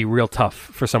it's going to be real tough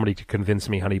for somebody to convince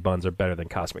me honey buns are better than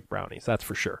Cosmic Brownies. That's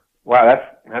for sure. Wow,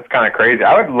 that's kind of crazy.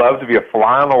 I would love to be a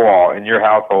fly on the wall in your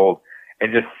household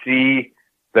and just see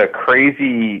the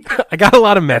crazy... I got a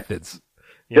lot of methods.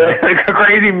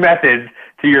 Crazy methods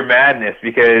to your madness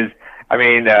because, I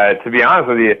mean, to be honest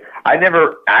with you, I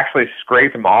never actually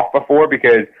scraped them off before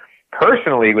because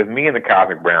personally with me and the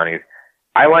Cosmic Brownies,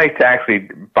 I like to actually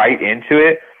bite into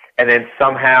it and then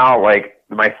somehow like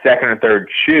my second or third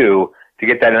chew to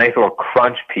get that nice little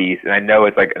crunch piece, and I know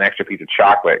it's like an extra piece of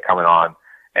chocolate coming on.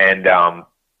 And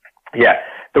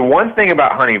the one thing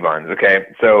about honey buns, okay,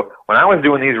 so when I was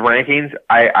doing these rankings,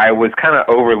 I was kind of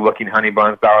overlooking honey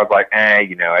buns. So I was like,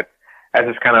 that's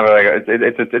just kind of like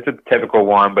it's a typical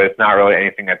one, but it's not really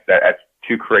anything that's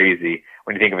too crazy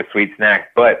when you think of a sweet snack.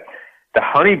 But the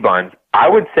honey buns, I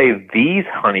would say these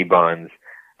honey buns,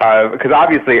 because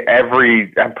obviously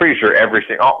I'm pretty sure every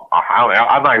single.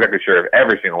 I'm not exactly sure if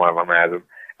every single one of them has them.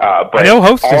 But I know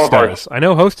Hostess does. I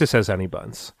know Hostess has honey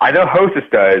buns. I know Hostess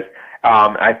does.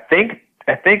 I think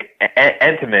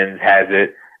Entenmann's has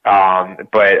it,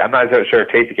 but I'm not so sure if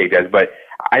Tasty Cake does. But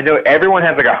I know everyone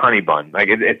has like a honey bun. Like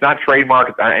it's not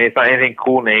trademarked. It's not anything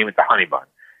cool name. It's a honey bun.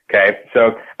 Okay,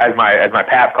 so as my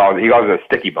pap calls it, he calls it a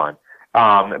sticky bun.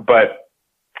 But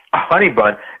a honey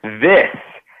bun, this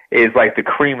is like the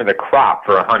cream of the crop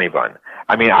for a honey bun.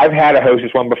 I mean, I've had a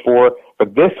Hostess one before,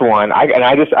 but this one,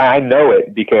 I know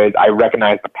it because I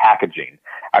recognize the packaging.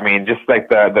 I mean, just like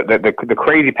the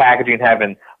crazy packaging,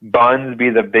 having buns be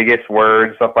the biggest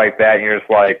word, stuff like that. And you're just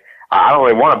like, I don't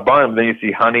really want a bun. But then you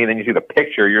see honey, and then you see the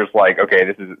picture. You're just like, okay,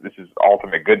 this is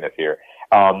ultimate goodness here.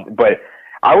 But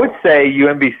I would say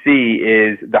UMBC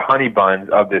is the honey buns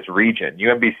of this region.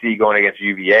 UMBC going against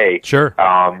UVA. Sure.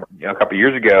 A couple of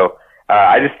years ago.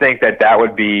 I just think that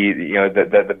would be,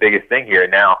 the biggest thing here.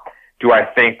 Now, do I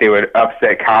think they would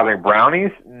upset Cosmic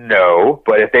Brownies? No.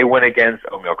 But if they went against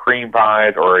oatmeal cream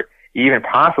pies or even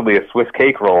possibly a Swiss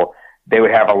cake roll, they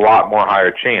would have a lot more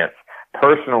higher chance.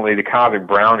 Personally, the Cosmic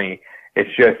Brownie,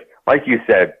 it's just, like you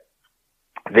said,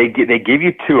 they give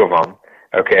you 2 of them.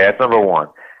 Okay, that's number one.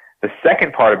 The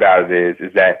second part about it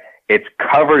is that It's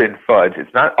covered in fudge.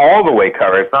 It's not all the way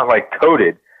covered. It's not like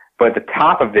coated, but the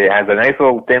top of it has a nice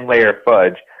little thin layer of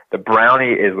fudge. The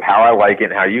brownie is how I like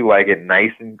it and how you like it,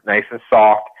 nice and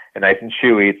soft and nice and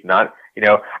chewy. It's not,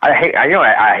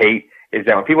 I hate is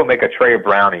that when people make a tray of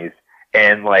brownies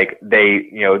and like they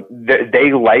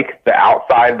like the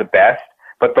outside the best,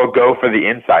 but they'll go for the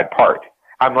inside part.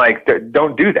 I'm like,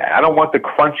 don't do that. I don't want the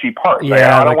crunchy part.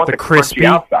 Yeah, I don't want the crispy crunchy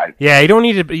outside. Yeah, I don't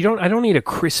need a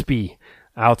crispy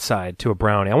outside to a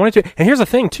brownie. I want it to, and here's the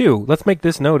thing too. Let's make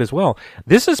this note as well.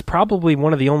 This is probably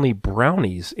one of the only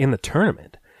brownies in the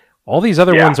tournament. All these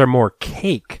other ones are more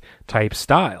cake type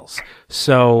styles.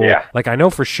 So, like, I know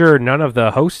for sure none of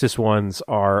the Hostess ones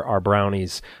are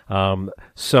brownies.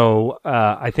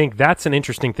 I think that's an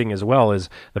interesting thing as well, is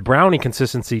the brownie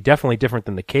consistency definitely different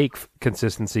than the cake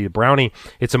consistency. The brownie,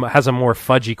 has a more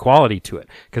fudgy quality to it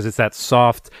because it's that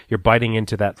soft, you're biting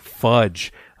into that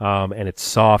fudge. And it's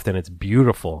soft and it's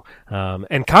beautiful.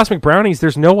 And Cosmic Brownies,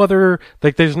 there's no other,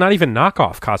 there's not even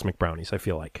knockoff Cosmic Brownies, I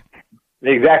feel like.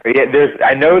 Exactly. Yeah,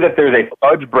 I know that there's a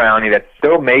fudge brownie that's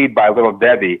still made by Little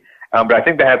Debbie, but I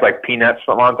think that has like peanuts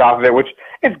on top of it, which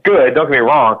is good. Don't get me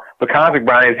wrong. But Cosmic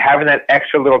Brownies, having that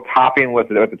extra little topping with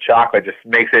the chocolate just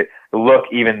makes it look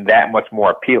even that much more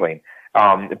appealing.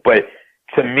 But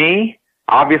to me,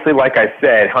 obviously, like I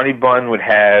said, Honey Bun would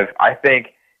have. I think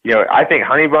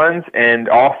Honey Buns and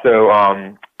also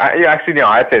I'd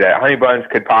say that Honey Buns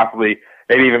could possibly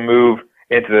maybe even move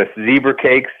into the zebra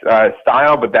cakes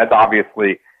style, but that's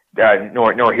obviously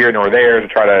nor here nor there to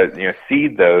try to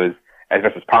seed those as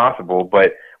best as possible.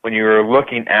 But when you're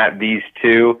looking at these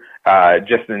two,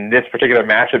 just in this particular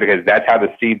matchup, because that's how the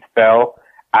seeds fell,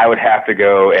 I would have to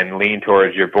go and lean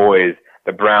towards your boys,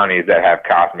 the brownies that have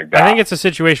Cosmic Dot. I think it's a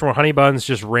situation where Honey Buns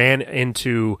just ran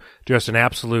into just an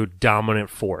absolute dominant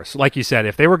force. Like you said,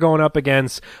 if they were going up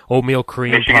against oatmeal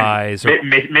cream pies,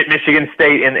 Michigan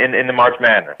State in the March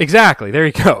Madness. Exactly. There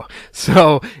you go.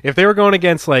 So if they were going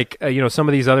against some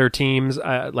of these other teams,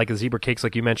 like the zebra cakes,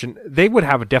 like you mentioned, they would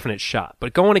have a definite shot.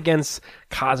 But going against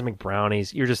Cosmic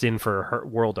Brownies, you're just in for a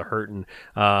world of hurting.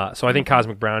 So I think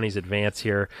Cosmic Brownies advance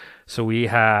here. So we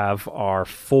have our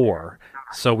 4.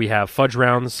 So we have fudge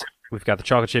rounds, we've got the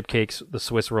chocolate chip cakes, the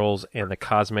Swiss rolls, and the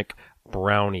Cosmic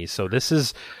Brownies. So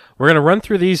we're going to run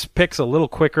through these picks a little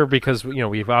quicker because,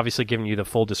 we've obviously given you the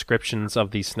full descriptions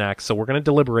of these snacks. So we're going to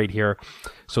deliberate here.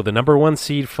 So the number 1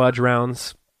 seed fudge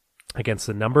rounds against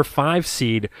the number 5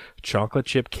 seed chocolate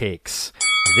chip cakes.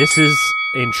 This is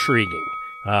intriguing.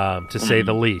 To say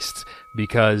the least,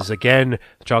 because again,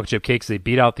 the chocolate chip cakes, they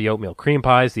beat out the oatmeal cream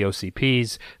pies, the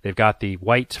OCPs. They've got the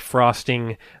white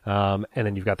frosting, and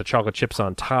then you've got the chocolate chips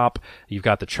on top. You've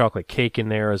got the chocolate cake in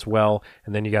there as well,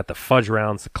 and then you got the fudge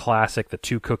rounds, the classic, the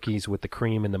 2 cookies with the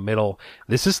cream in the middle.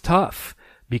 This is tough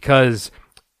because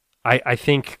I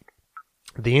think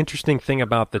the interesting thing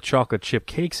about the chocolate chip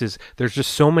cakes is there's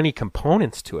just so many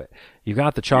components to it. You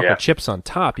got the chocolate chips on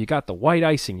top. You got the white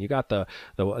icing. You got the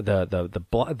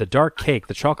dark cake,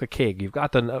 the chocolate cake. You've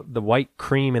got the white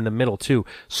cream in the middle too.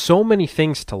 So many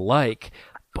things to like,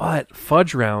 but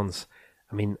fudge rounds,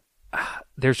 I mean,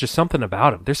 there's just something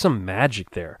about them. There's some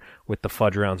magic there with the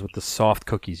fudge rounds, with the soft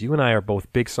cookies. You and I are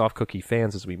both big soft cookie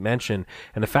fans, as we mentioned,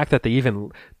 and the fact that they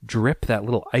even drip that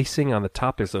little icing on the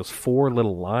top. There's those 4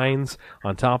 little lines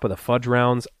on top of the fudge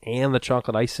rounds and the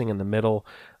chocolate icing in the middle.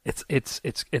 It's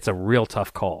a real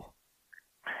tough call.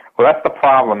 Well, that's the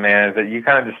problem, man, is that you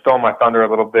kind of just stole my thunder a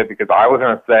little bit, because I was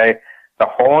going to say the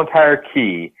whole entire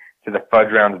key to the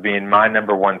fudge rounds being my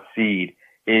number 1 seed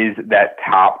is that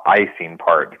top icing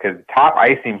part, because the top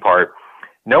icing part,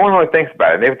 no one really thinks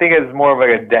about it. They think it's more of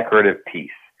like a decorative piece,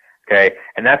 okay?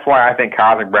 And that's why I think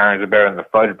Cosmic Brownies are better than the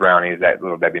fudge brownies that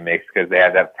Little Debbie makes, because they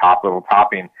have that top little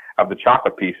topping of the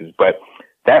chocolate pieces. But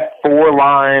that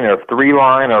 4-line or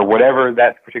 3-line or whatever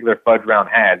that particular fudge round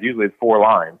has, usually it's 4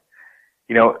 lines,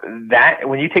 that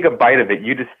when you take a bite of it,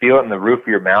 you just feel it in the roof of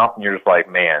your mouth, and you're just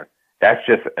like, man, that's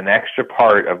just an extra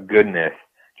part of goodness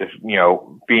just,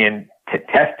 being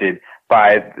tested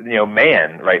by,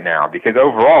 man right now. Because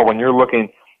overall, when you're looking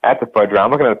at the fudge round,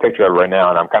 I'm looking at a picture of it right now,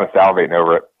 and I'm kind of salivating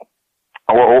over it.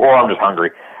 Or I'm just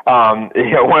hungry.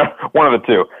 One of the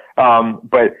two.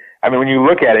 But, I mean, when you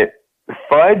look at it,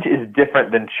 fudge is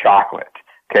different than chocolate.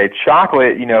 Okay,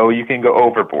 chocolate, you can go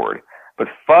overboard. But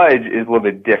fudge is a little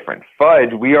bit different. Fudge,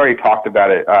 we already talked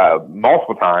about it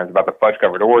multiple times, about the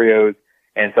fudge-covered Oreos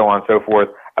and so on and so forth,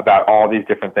 about all these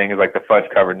different things like the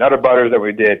fudge-covered Nutter Butters that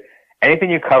we did.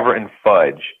 Anything you cover in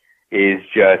fudge is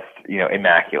just,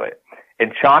 immaculate.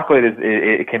 And chocolate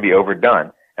it can be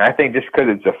overdone. And I think just because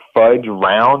it's a fudge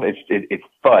round, it's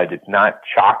fudge. It's not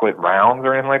chocolate rounds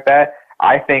or anything like that.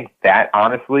 I think that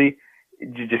honestly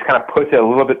just kind of puts it a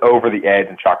little bit over the edge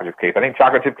in chocolate chip cakes. I think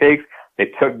chocolate chip cakes, they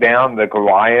took down the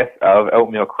Goliath of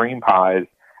oatmeal cream pies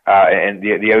and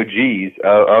the OGs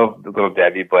of the Little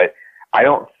Debbie, but I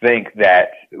don't think that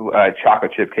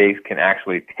chocolate chip cakes can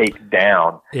actually take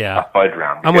down a fudge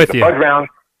round. I'm with you. Fudge round,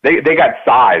 they got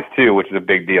size too, which is a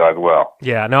big deal as well.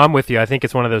 Yeah, no, I'm with you. I think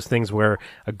it's one of those things where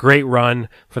a great run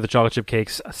for the chocolate chip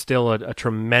cakes, still a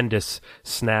tremendous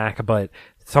snack, but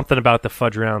something about the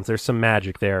fudge rounds, there's some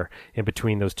magic there in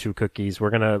between those two cookies. We're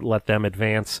going to let them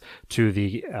advance to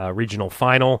the regional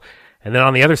final. And then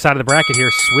on the other side of the bracket here,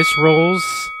 Swiss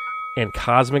Rolls and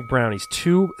Cosmic Brownies,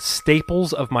 two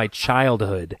staples of my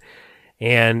childhood.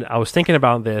 And I was thinking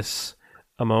about this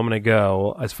a moment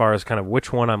ago as far as kind of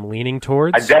which one I'm leaning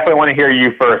towards. I definitely want to hear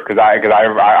you first because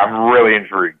I'm really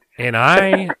intrigued. And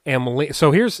I am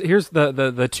so here's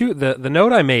the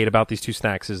note I made about these two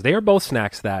snacks is they are both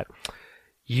snacks that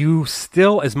you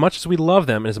still, as much as we love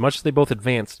them and as much as they both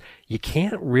advanced, you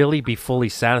can't really be fully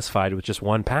satisfied with just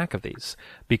one pack of these.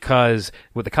 Because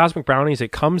with the Cosmic Brownies,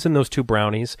 it comes in those two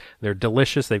brownies. They're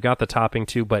delicious. They've got the topping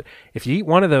too. But if you eat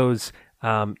one of those,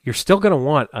 you're still going to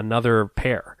want another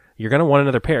pair. You're going to want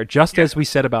another pair. Just as we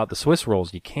said about the Swiss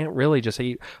rolls, you can't really just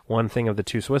eat one thing of the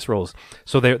two Swiss rolls.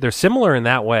 So they're similar in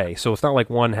that way. So it's not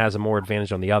like one has a more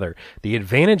advantage on the other. The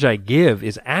advantage I give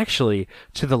is actually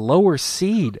to the lower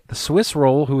seed, the Swiss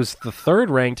roll, who is the third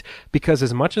ranked, because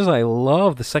as much as I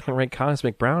love the second ranked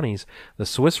Cosmic Brownies, the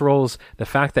Swiss rolls, the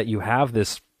fact that you have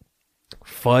this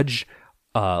fudge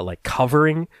like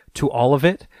covering to all of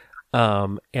it,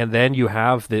 and then you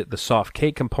have the soft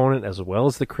cake component as well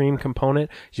as the cream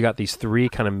component. You got these three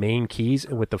kind of main keys.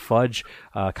 And with the fudge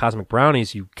Cosmic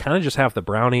Brownies, you kind of just have the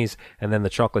brownies and then the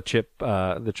chocolate chip,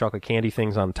 the chocolate candy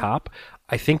things on top.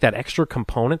 I think that extra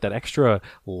component, that extra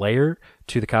layer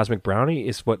to the Cosmic Brownie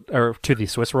or to the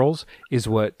Swiss rolls is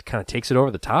what kind of takes it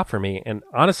over the top for me. And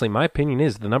honestly, my opinion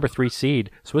is the number 3 seed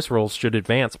Swiss rolls should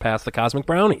advance past the Cosmic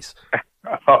Brownies.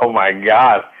 Oh my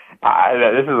gosh.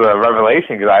 This is a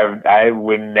revelation because I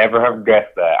would never have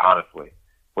guessed that, honestly.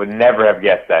 Would never have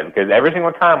guessed that because every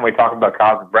single time we talk about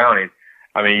Cosmic Brownies,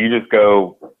 I mean, you just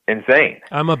go insane.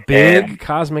 I'm a big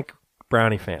Cosmic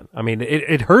Brownie fan. I mean,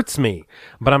 it hurts me,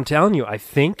 but I'm telling you, I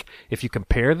think if you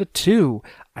compare the two,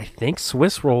 I think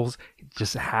Swiss rolls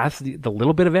just has the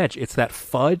little bit of edge. It's that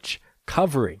fudge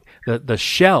covering, the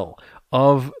shell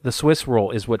of the Swiss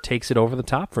roll is what takes it over the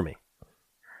top for me.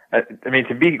 I mean,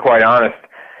 to be quite honest,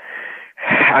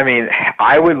 I mean,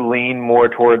 I would lean more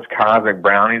towards Cosmic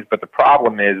Brownies, but the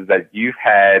problem is that you've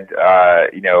had,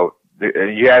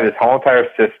 you have this whole entire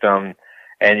system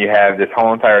and you have this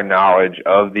whole entire knowledge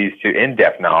of these two,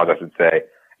 in-depth knowledge, I should say,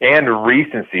 and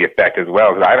recency effect as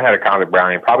well, because I haven't had a Cosmic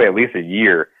Brownie in probably at least a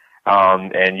year,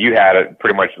 and you had it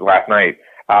pretty much last night.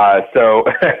 So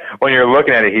when you're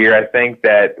looking at it here, I think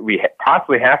that we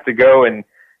possibly have to go and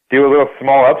do a little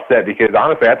small upset because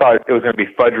honestly, I thought it was going to be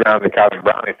fudge rounds and Cosmic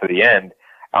Brownies to the end.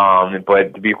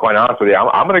 But to be quite honest with you,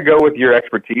 I'm going to go with your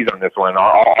expertise on this one.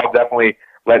 I'll definitely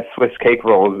let Swiss cake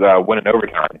rolls win in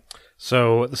overtime.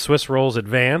 So the Swiss rolls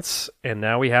advance, and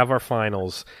now we have our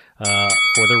finals for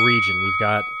the region. We've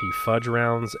got the fudge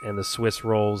rounds and the Swiss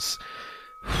rolls.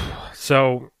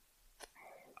 So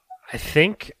I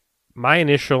think my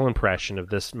initial impression of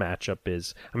this matchup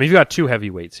is, I mean, you've got two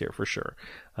heavyweights here for sure.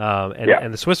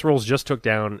 And the Swiss rolls just took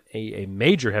down a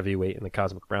major heavyweight in the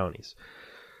Cosmic Brownies.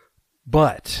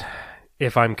 But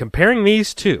if I'm comparing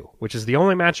these two, which is the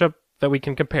only matchup that we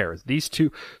can compare, these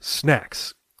two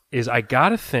snacks, is I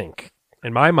gotta think,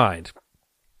 in my mind,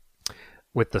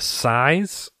 with the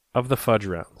size of the fudge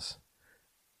rounds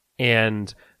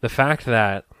and the fact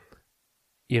that,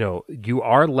 you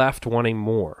are left wanting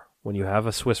more when you have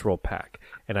a Swiss roll pack.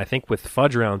 And I think with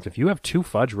fudge rounds, if you have 2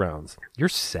 fudge rounds, you're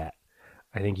set.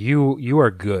 I think you are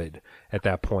good at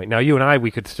that point. Now, you and I,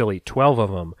 we could still eat 12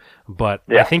 of them, but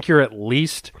I think you're at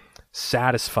least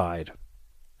satisfied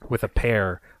with a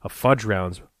pair of fudge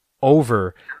rounds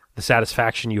over the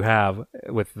satisfaction you have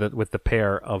with the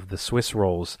pair of the Swiss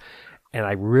rolls. And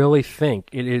I really think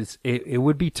it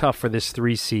would be tough for this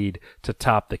 3 seed to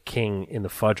top the king in the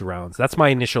fudge rounds. That's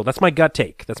my gut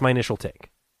take. That's my initial take.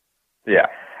 Yeah.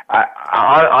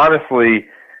 I honestly,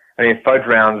 I mean, fudge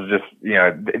rounds just,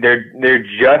 they're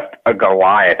just a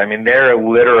Goliath. I mean, they're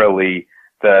literally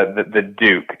the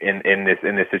Duke in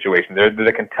this situation. They're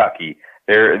the Kentucky.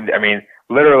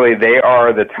 Literally they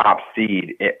are the top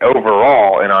seed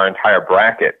overall in our entire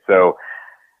bracket. So,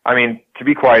 I mean, to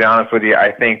be quite honest with you,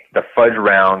 I think the fudge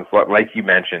rounds, like you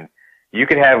mentioned, you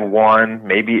could have one,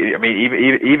 maybe, I mean,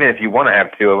 even if you want to have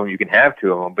 2 of them, you can have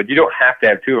 2 of them, but you don't have to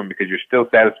have 2 of them because you're still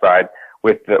satisfied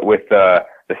with the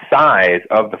size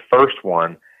of the first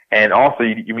one And also,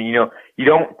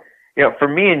 for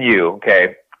me and you,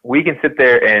 okay, we can sit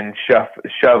there and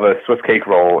shove a Swiss cake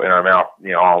roll in our mouth,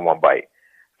 all in one bite.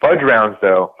 Fudge rounds,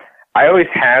 though, I always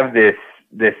have this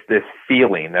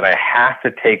feeling that I have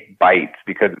to take bites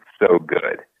because it's so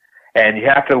good. And you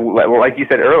have to, like you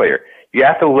said earlier, you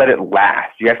have to let it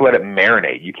last. You have to let it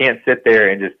marinate. You can't sit there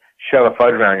and just shove a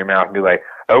fudge round in your mouth and be like,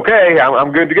 okay,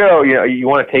 I'm good to go. You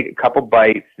want to take a couple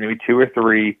bites, maybe 2 or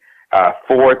 3,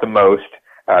 4 at the most,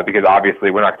 because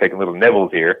obviously we're not taking little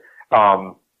nibbles here.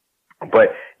 But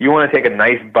you want to take a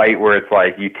nice bite where it's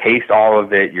like you taste all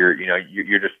of it. You're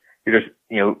just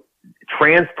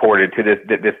transported to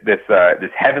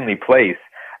this heavenly place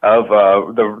of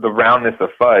the roundness of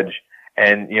fudge.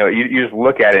 And, you just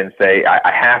look at it and say,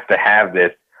 I have to have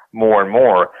this more and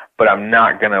more, but I'm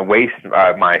not going to waste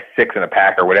my 6 in a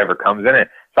pack or whatever comes in it.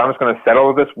 So I'm just going to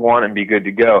settle with this one and be good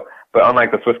to go. But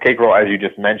unlike the Swiss cake roll, as you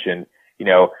just mentioned,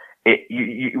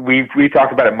 we've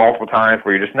talked about it multiple times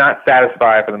where you're just not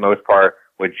satisfied for the most part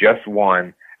with just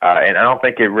one. And I don't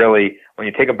think it really, when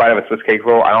you take a bite of a Swiss cake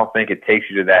roll, I don't think it takes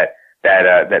you to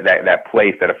that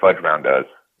place that a fudge round does.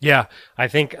 Yeah, I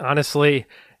think honestly,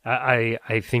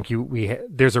 I think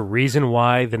there's a reason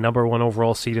why the number 1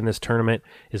 overall seed in this tournament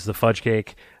is the fudge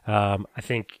cake. I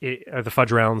think the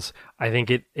fudge rounds. I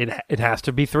think it has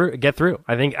to get through.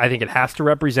 I think it has to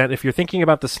represent. If you're thinking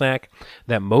about the snack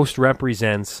that most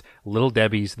represents Little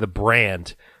Debbie's, the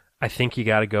brand, I think you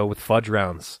got to go with fudge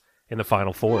rounds in the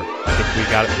Final Four. I think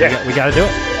we got to do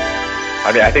it.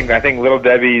 I mean, I think Little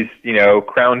Debbie's,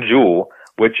 crown jewel,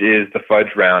 which is the fudge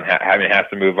round, has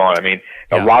to move on. I mean,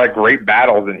 a lot of great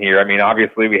battles in here. I mean,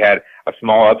 obviously we had a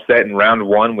small upset in round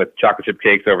 1 with chocolate chip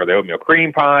cakes over the oatmeal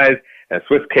cream pies, and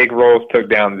Swiss cake rolls took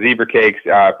down zebra cakes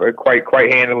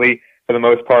quite handily for the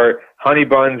most part. Honey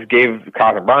buns gave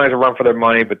Cosmic Brownies a run for their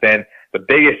money, but then the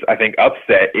biggest, I think,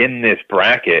 upset in this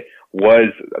bracket was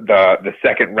the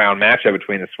second round matchup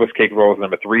between the Swiss cake rolls,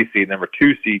 number 3 seed, number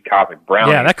 2 seed Cosmic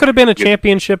Brownies. Yeah, that could have been a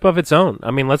championship of its own.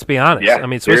 I mean, let's be honest. Yeah, I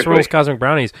mean, Swiss rolls, Cosmic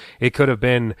Brownies, it could have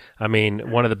been,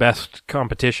 one of the best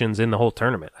competitions in the whole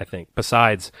tournament, I think,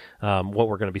 besides what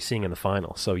we're going to be seeing in the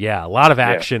final. So, yeah, a lot of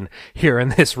action here in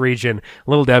this region,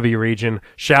 Little Debbie region.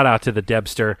 Shout out to the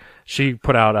Debster. She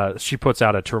puts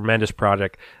out a tremendous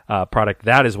product.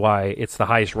 That is why it's the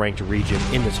highest ranked region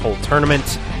in this whole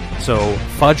tournament. So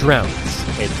fudge rounds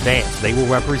advance. They will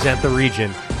represent the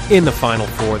region in the Final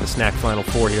Four, the Snack Final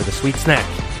Four here, the Sweet Snack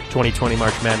 2020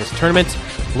 March Madness Tournament.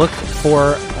 Look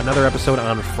for another episode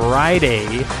on Friday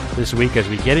this week as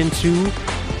we get into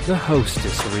the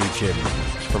hostess region.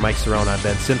 For Mike Cerrone, I'm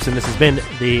Ben Simpson. This has been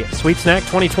the Sweet Snack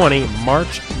 2020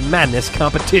 March Madness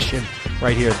competition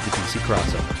right here at the DC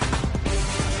Crossover.